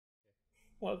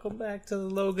Welcome back to the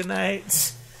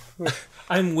Loganites.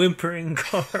 I'm whimpering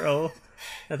Carl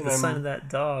at the sight of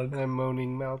that dog. I'm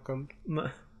moaning Malcolm.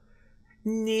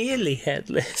 Nearly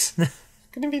headless.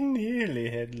 Gonna be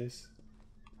nearly headless.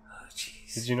 Oh,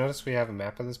 jeez. Did you notice we have a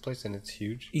map of this place and it's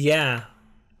huge? Yeah.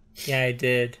 Yeah, I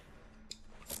did.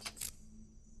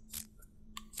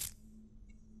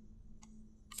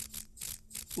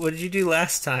 What did you do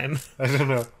last time? I don't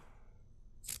know.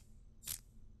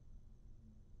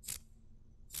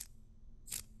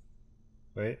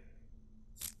 Wait.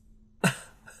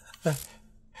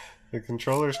 The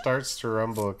controller starts to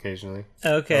rumble occasionally.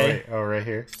 Okay. Oh, wait. Oh, right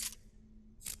here.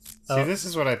 See, this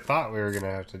is what I thought we were going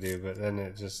to have to do, but then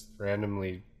it just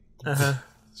randomly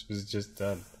was just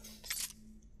done.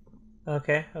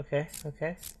 Okay.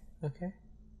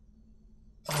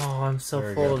 Oh, I'm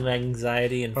so full of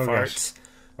anxiety and farts.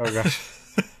 Oh, gosh.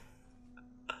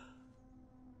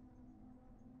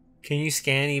 Can you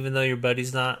scan even though your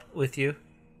buddy's not with you?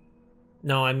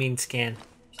 No, I mean scan.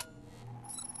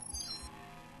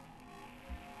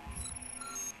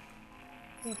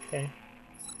 Okay.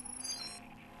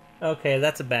 Okay,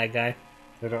 that's a bad guy.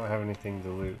 They don't have anything to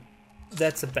loot.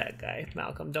 That's a bad guy,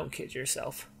 Malcolm. Don't kid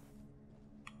yourself.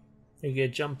 You're gonna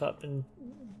jump up and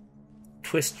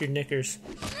twist your knickers.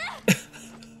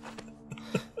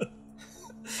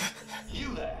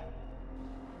 You there?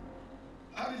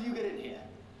 How did you get in here?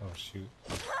 Oh, shoot.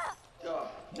 Oh,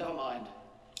 never mind.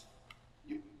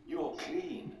 You're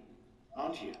clean,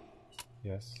 aren't you?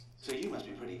 Yes. So you must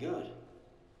be pretty good.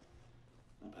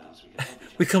 Well, perhaps we can help each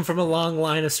other. We come from a long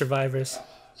line of survivors.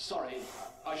 Sorry,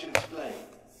 I should explain.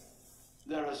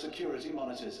 There are security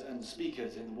monitors and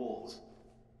speakers in the walls.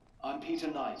 I'm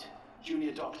Peter Knight,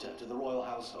 junior doctor to the royal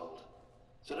household.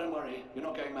 So don't worry, you're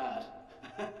not going mad.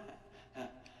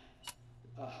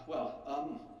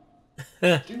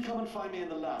 Do come and find me in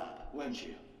the lab, won't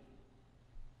you?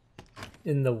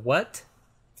 In the what?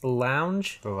 The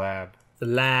lounge? The lab. The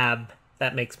lab.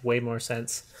 That makes way more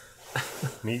sense.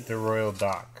 Meet the royal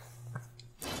doc.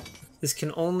 This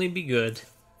can only be good.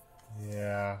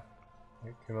 Yeah.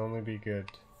 It can only be good.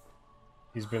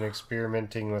 He's been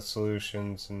experimenting with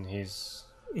solutions and he's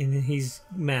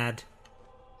mad.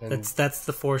 And that's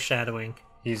the foreshadowing.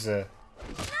 He's a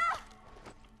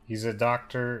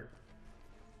doctor.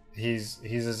 He's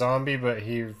a zombie, but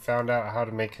he found out how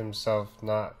to make himself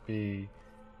not be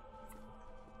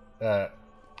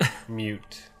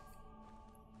mute.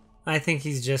 I think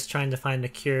he's just trying to find a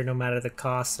cure no matter the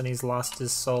cost, and he's lost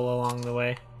his soul along the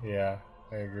way. Yeah,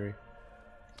 I agree.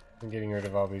 I'm getting rid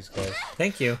of all these guys.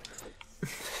 Thank you.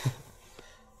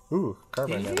 Ooh,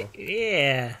 carbine ammo.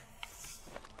 Yeah.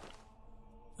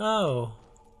 Oh.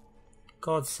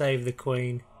 God save the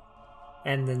Queen.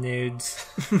 And the nudes.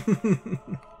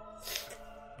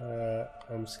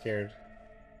 I'm scared.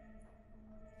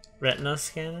 Retina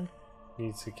scanner?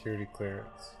 Need security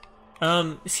clearance.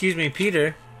 Excuse me,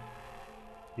 Peter.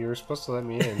 You were supposed to let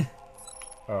me in.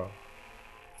 Oh.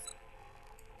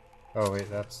 Oh wait,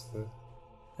 that's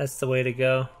the way to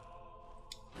go.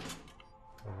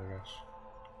 Oh my gosh.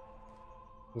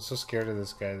 I'm so scared of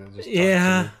this guy that just talked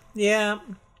to me. Yeah.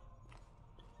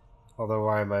 Although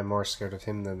why am I more scared of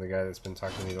him than the guy that's been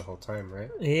talking to me the whole time,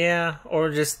 right? Yeah,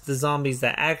 or just the zombies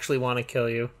that actually want to kill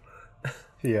you.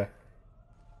 Yeah.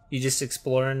 You just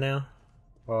exploring now?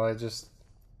 Well, I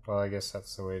guess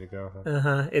that's the way to go, huh?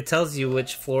 Uh-huh. It tells you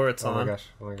which floor it's on. Oh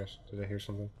my gosh. Did I hear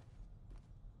something?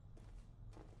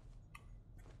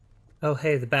 Oh,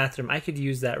 hey, the bathroom. I could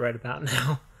use that right about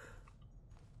now.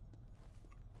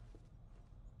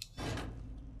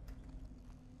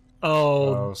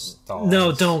 Oh, stalls.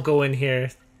 No, don't go in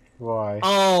here. Why?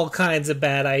 All kinds of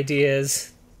bad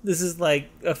ideas. This is like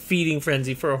a feeding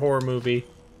frenzy for a horror movie.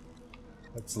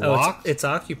 It's locked? It's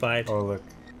occupied. Oh, look.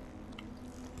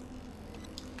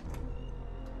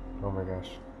 Oh my gosh.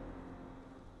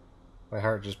 My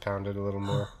heart just pounded a little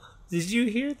more. Did you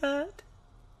hear that?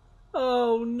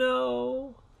 Oh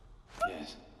no.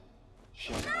 Yes.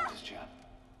 Shame about this chap.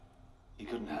 He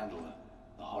couldn't handle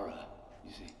the horror,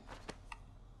 you see.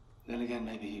 Then again,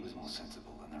 maybe he was more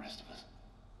sensible than the rest of us.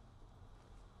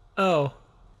 Oh.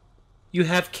 You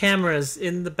have cameras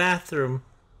in the bathroom.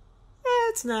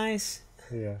 That's nice.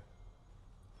 Yeah.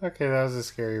 Okay, that was a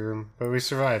scary room, but we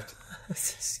survived.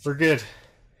 We're good.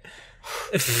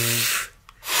 I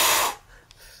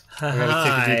gotta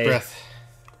take a deep breath.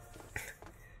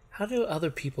 How do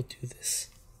other people do this?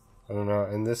 I don't know,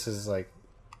 and this is like...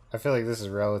 I feel like this is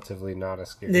relatively not a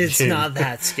scary It's game. not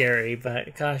that scary,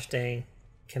 but gosh dang,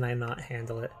 can I not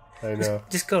handle it? I know.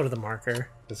 Just go to the marker.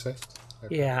 This way?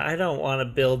 Okay. Yeah, I don't want to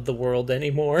build the world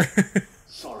anymore.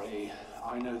 Sorry,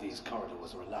 I know these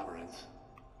corridors are a labyrinth.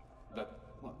 But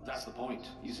That's the point,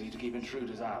 you see, to keep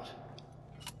intruders out.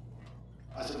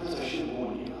 I suppose I should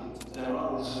warn you, there are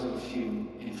also a few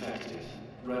infected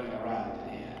roaming around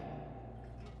in here.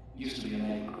 Used to be an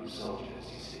A group soldiers,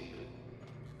 you see,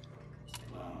 but...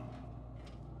 well,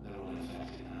 they're all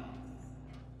infected now.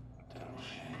 Terrible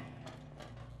shame.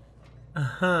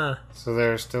 Uh-huh. So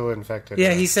they're still infected. Yeah,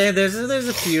 now. he's saying there's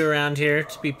a few around here,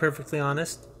 to be perfectly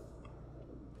honest.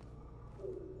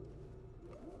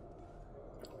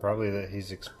 Probably that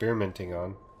he's experimenting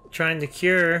on. Trying to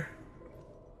cure...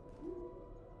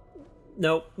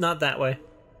 Nope, not that way.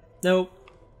 Nope.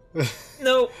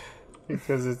 Nope.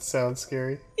 Because it sounds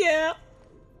scary? Yeah.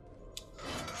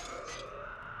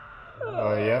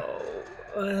 Oh, yep.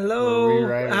 Hello. We'll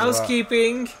rewrite it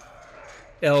Housekeeping.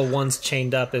 Oh, one's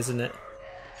chained up, isn't it?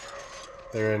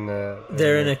 They're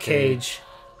in a cage.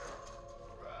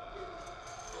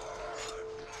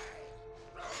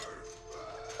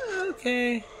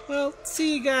 Okay. Well,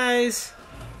 see you guys.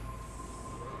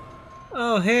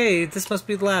 Oh, hey, this must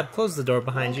be the lab. Close the door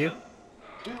behind you.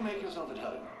 Do make yourself at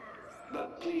home.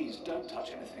 But please don't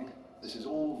touch anything. This is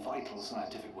all vital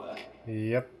scientific work.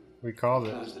 Yep, we called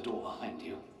it. Close the door behind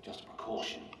you, just a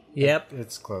precaution. Yep.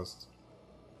 It's closed.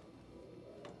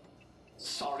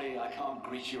 Sorry, I can't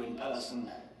greet you in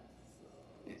person.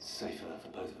 It's safer for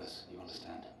both of us, you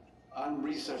understand? I'm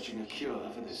researching a cure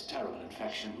for this terrible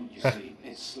infection. You see,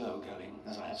 it's slow going,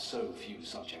 as I have so few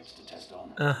subjects to test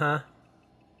on. Uh-huh.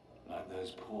 Like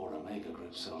those poor Omega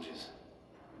Group soldiers.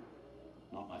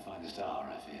 Not my finest hour,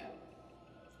 I fear.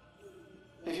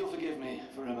 If you'll forgive me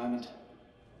for a moment.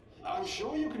 I'm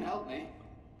sure you can help me.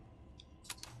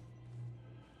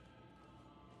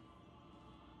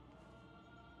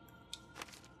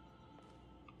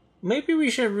 Maybe we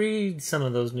should read some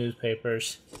of those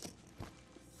newspapers.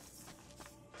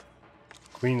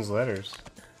 Queen's letters.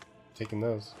 Taking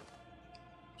those.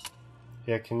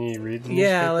 Yeah, can you read the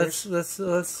Yeah, newspapers?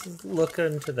 let's look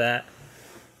into that.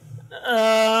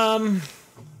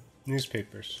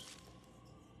 Newspapers.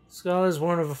 Scholars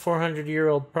warn of a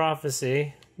 400-year-old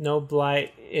prophecy. No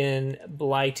blight in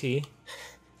Blighty.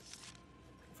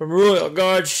 From Royal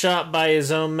Guard shot by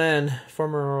his own men.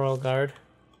 Former Royal Guard.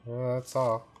 Well, that's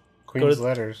all. Queen's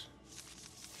letters.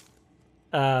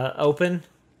 Open.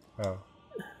 Oh.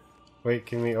 Wait,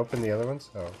 can we open the other ones?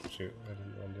 Oh, shoot. I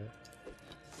didn't want to do it.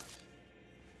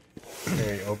 Can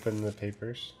we open the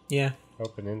papers? Yeah.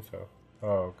 Open info.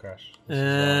 Oh, gosh.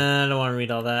 I don't want to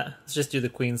read all that. Let's just do the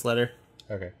Queen's letter.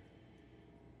 Okay.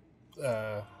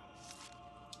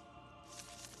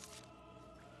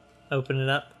 Open it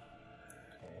up.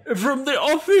 From the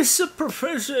office of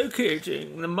Professor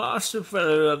Keating, the Master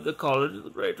Fellow of the College of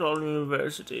the Great Hall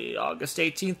University, August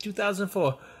 18th,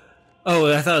 2004.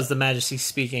 Oh, I thought it was the Majesty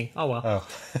speaking. Oh, well. Oh.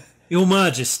 Your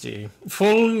Majesty,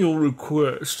 following your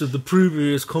request of the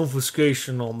previous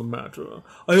confiscation on the matter,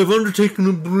 I have undertaken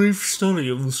a brief study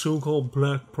of the so-called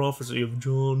Black Prophecy of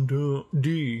John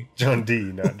D. John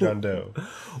D, not John Doe.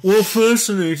 While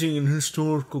fascinating in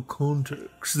historical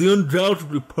context, the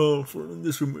undoubtedly powerful in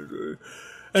this imagery,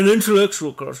 and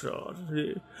intellectual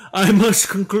curiosity, I must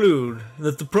conclude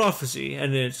that the prophecy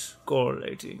and its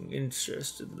correlating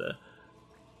interest in the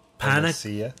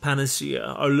panacea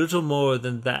are little more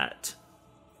than that.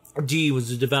 Dee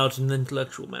was a devout and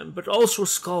intellectual man, but also a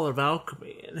scholar of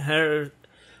alchemy and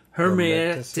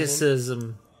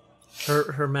hermeticism,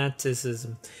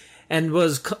 and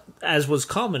as was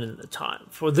common in the time.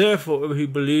 For therefore he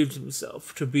believed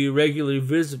himself to be regularly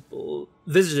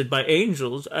visited by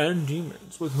angels and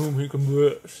demons with whom he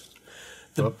conversed.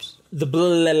 The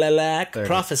Black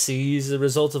Prophecy is the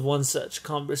result of one such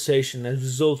conversation as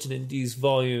resulted in Dee's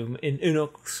volume in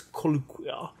Enoch's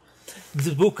Colloquia.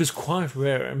 The book is quite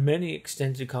rare, and many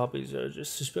extended copies are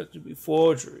just suspected to be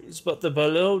forgeries, but the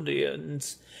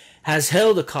Ballodians has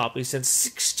held a copy since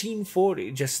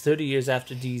 1640, just 30 years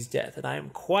after Dee's death, and I am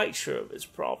quite sure of its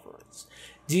provenance.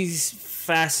 Dee's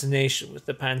fascination with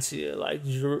the panacea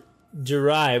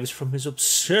derives from his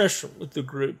obsession with the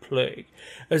Great Plague,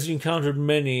 as he encountered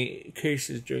many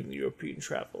cases during the European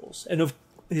travels, and of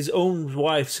his own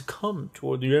wife succumbed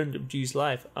toward the end of Dee's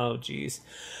life. Oh, geez.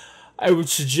 I would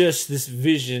suggest this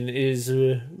vision is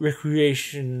a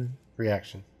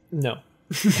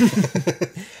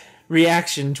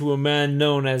reaction to a man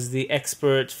known as the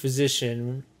expert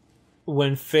physician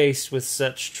when faced with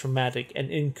such traumatic and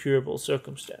incurable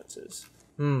circumstances.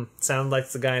 Sounds like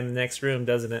the guy in the next room,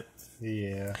 doesn't it?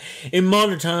 Yeah. In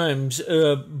modern times,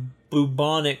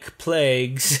 bubonic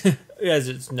plagues, as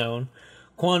it's known,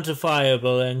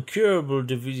 quantifiable and curable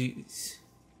disease.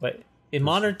 In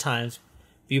modern times,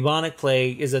 bubonic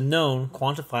plague is a known,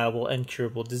 quantifiable, and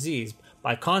curable disease.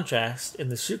 By contrast, in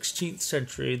the 16th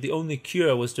century, the only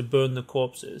cure was to burn the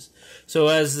corpses. So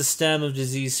as the stem of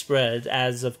disease spread,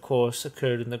 as of course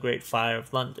occurred in the Great Fire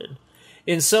of London.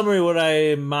 In summary, what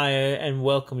I admire and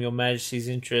welcome your Majesty's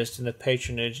interest in the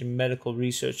patronage in medical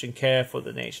research and care for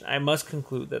the nation, I must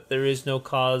conclude that there is no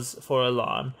cause for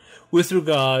alarm with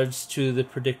regards to the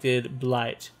predicted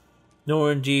blight,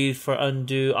 nor indeed for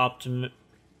undue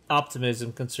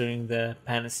optimism concerning the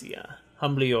panacea.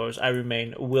 Humbly yours, I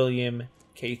remain William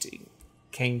Keating.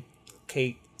 Keating.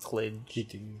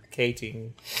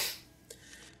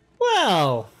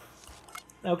 Well,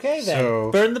 okay then. So,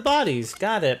 burn the bodies.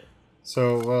 Got it.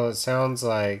 So, well, it sounds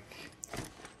like...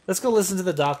 Let's go listen to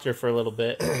the doctor for a little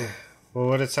bit. Well,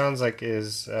 what it sounds like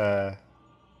is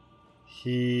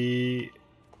he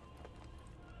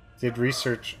did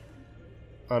research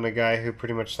on a guy who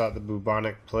pretty much thought the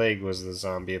bubonic plague was the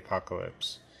zombie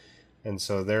apocalypse. And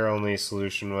so their only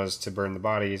solution was to burn the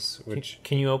bodies, which...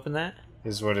 Can you open that?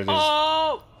 Is what it is.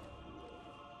 Oh!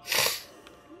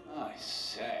 I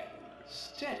say,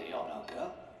 steady on, old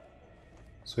girl.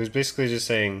 So he's basically just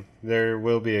saying, there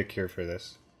will be a cure for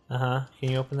this. Uh-huh. Can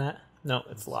you open that? No,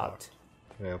 it's locked.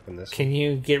 Can I open this? Can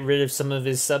you get rid of some of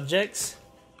his subjects?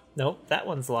 Nope, that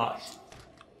one's locked.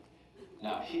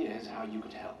 Now here's how you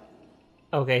could help.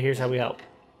 Okay, here's how we help.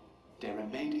 De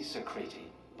Remedii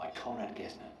Secreti by Conrad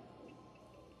Gesner.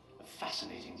 A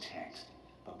fascinating text,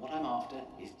 but what I'm after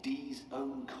is Dee's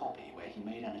own copy where he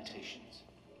made annotations.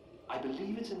 I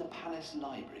believe it's in the palace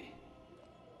library,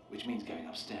 which means going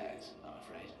upstairs, I'm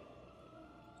afraid.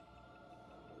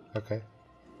 Okay.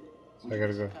 So I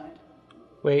gotta go.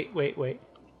 Wait. Wait.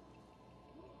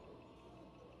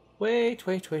 Elevator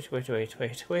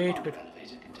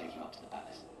can take you up to the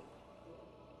palace.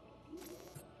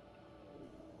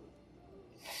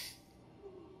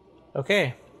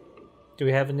 Okay. Do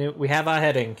we have a new... We have our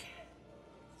heading.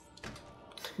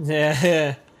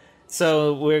 Yeah.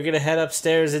 So we're gonna head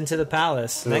upstairs into the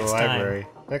palace To next the library.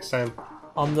 time. Next time.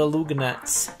 On the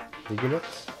Loganites.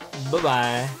 Loganites?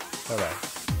 Bye-bye.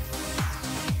 Bye-bye.